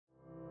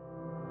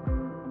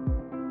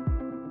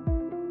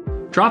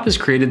Drop has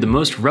created the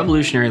most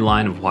revolutionary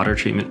line of water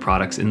treatment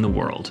products in the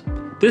world.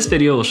 This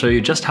video will show you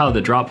just how the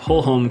Drop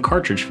Whole Home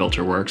Cartridge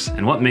Filter works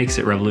and what makes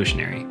it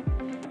revolutionary.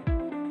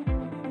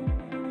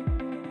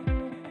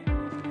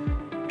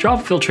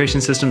 Drop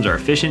filtration systems are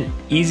efficient,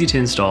 easy to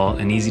install,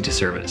 and easy to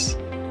service.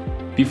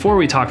 Before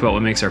we talk about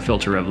what makes our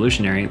filter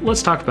revolutionary,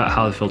 let's talk about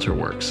how the filter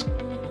works.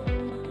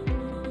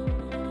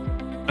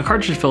 A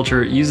cartridge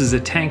filter uses a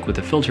tank with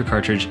a filter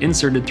cartridge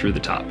inserted through the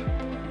top.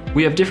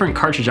 We have different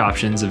cartridge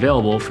options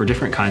available for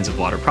different kinds of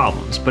water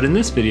problems, but in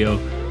this video,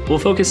 we'll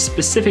focus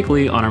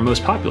specifically on our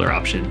most popular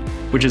option,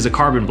 which is a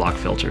carbon block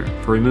filter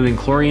for removing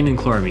chlorine and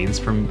chloramines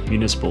from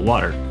municipal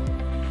water.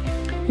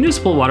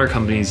 Municipal water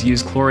companies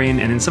use chlorine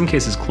and in some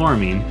cases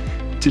chloramine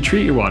to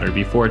treat your water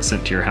before it's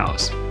sent to your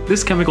house.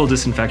 This chemical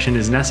disinfection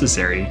is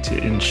necessary to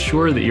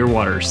ensure that your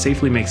water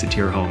safely makes it to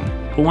your home.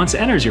 But once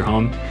it enters your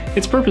home,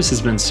 its purpose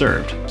has been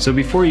served, so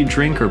before you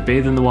drink or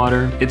bathe in the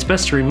water, it's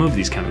best to remove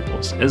these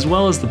chemicals, as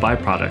well as the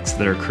byproducts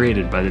that are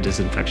created by the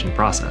disinfection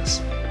process.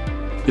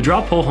 The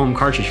Drop Whole Home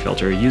Cartridge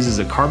Filter uses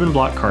a carbon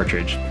block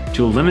cartridge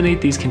to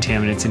eliminate these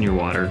contaminants in your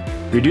water,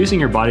 reducing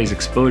your body's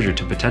exposure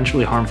to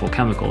potentially harmful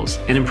chemicals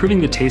and improving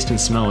the taste and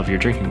smell of your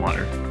drinking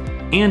water.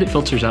 And it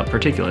filters out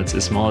particulates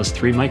as small as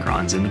 3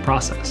 microns in the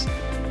process.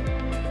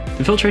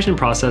 The filtration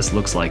process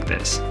looks like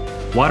this.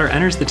 Water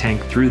enters the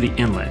tank through the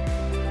inlet.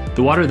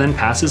 The water then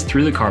passes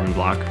through the carbon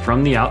block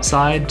from the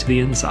outside to the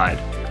inside,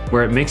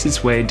 where it makes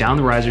its way down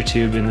the riser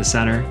tube in the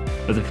center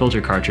of the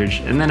filter cartridge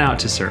and then out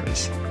to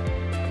service.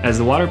 As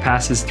the water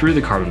passes through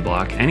the carbon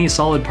block, any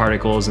solid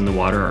particles in the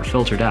water are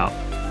filtered out,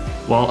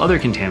 while other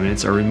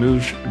contaminants are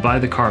removed by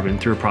the carbon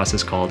through a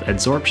process called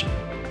adsorption.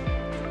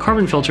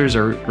 Carbon filters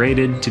are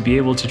rated to be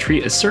able to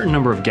treat a certain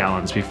number of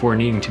gallons before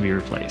needing to be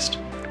replaced.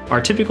 Our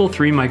typical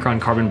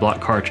 3-micron carbon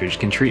block cartridge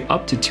can treat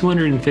up to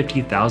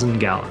 250,000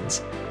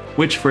 gallons,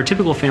 which for a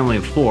typical family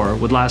of 4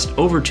 would last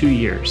over 2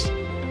 years.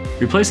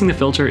 Replacing the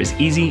filter is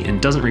easy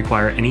and doesn't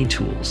require any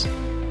tools.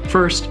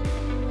 First,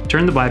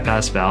 turn the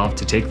bypass valve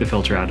to take the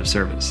filter out of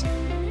service.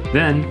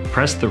 Then,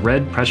 press the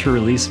red pressure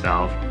release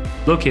valve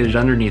located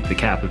underneath the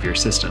cap of your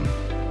system.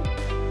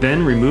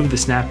 Then remove the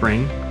snap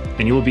ring,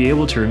 and you will be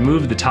able to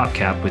remove the top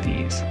cap with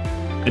ease.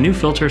 A new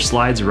filter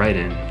slides right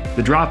in.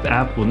 The Drop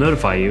app will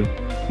notify you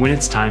when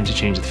it's time to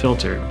change the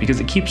filter because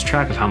it keeps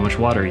track of how much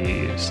water you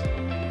use.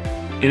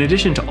 In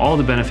addition to all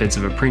the benefits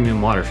of a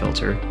premium water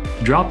filter,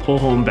 the Drop Whole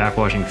Home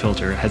Backwashing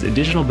Filter has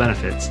additional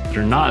benefits that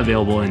are not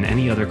available in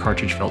any other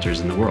cartridge filters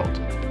in the world.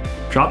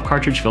 Drop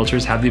cartridge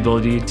filters have the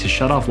ability to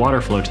shut off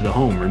water flow to the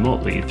home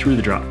remotely through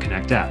the Drop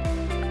Connect app.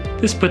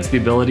 This puts the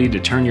ability to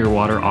turn your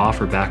water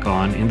off or back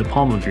on in the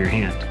palm of your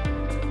hand.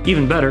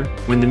 Even better,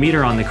 when the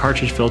meter on the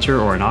cartridge filter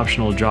or an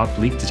optional Drop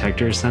leak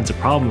detector sense a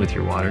problem with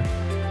your water,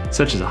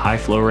 such as a high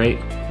flow rate,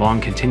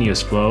 long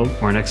continuous flow,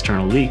 or an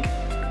external leak,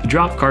 the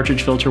Drop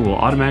cartridge filter will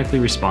automatically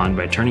respond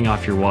by turning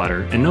off your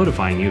water and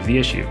notifying you of the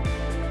issue.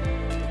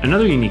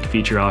 Another unique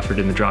feature offered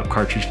in the Drop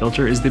cartridge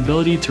filter is the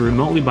ability to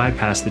remotely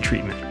bypass the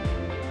treatment.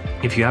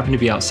 If you happen to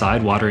be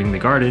outside watering the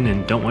garden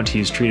and don't want to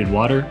use treated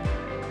water,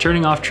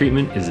 turning off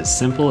treatment is as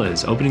simple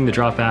as opening the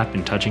Drop app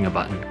and touching a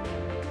button.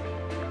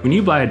 When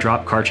you buy a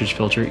Drop cartridge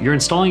filter, you're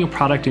installing a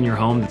product in your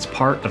home that's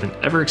part of an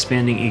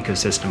ever-expanding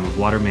ecosystem of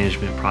water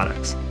management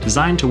products,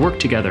 designed to work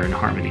together in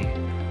harmony.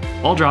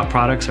 All Drop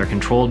products are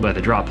controlled by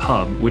the Drop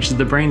Hub, which is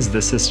the brains of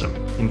the system,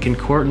 and can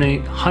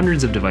coordinate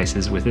hundreds of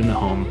devices within the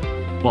home,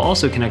 while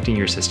also connecting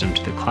your system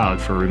to the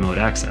cloud for remote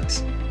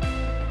access.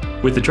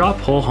 With the Drop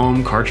Whole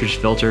Home Cartridge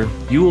Filter,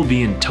 you will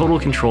be in total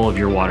control of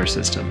your water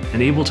system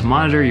and able to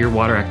monitor your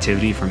water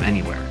activity from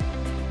anywhere.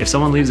 If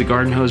someone leaves a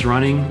garden hose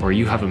running or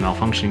you have a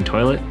malfunctioning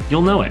toilet,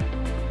 you'll know it.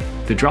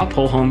 The Drop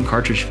Whole Home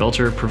Cartridge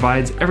Filter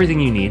provides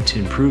everything you need to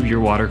improve your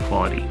water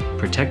quality,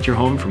 protect your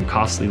home from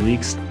costly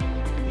leaks,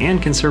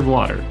 and conserve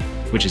water,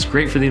 which is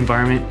great for the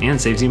environment and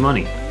saves you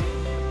money.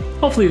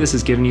 Hopefully this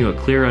has given you a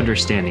clear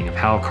understanding of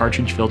how a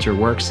cartridge filter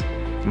works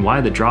and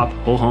why the Drop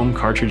Whole Home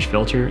Cartridge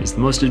Filter is the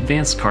most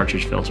advanced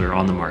cartridge filter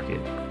on the market.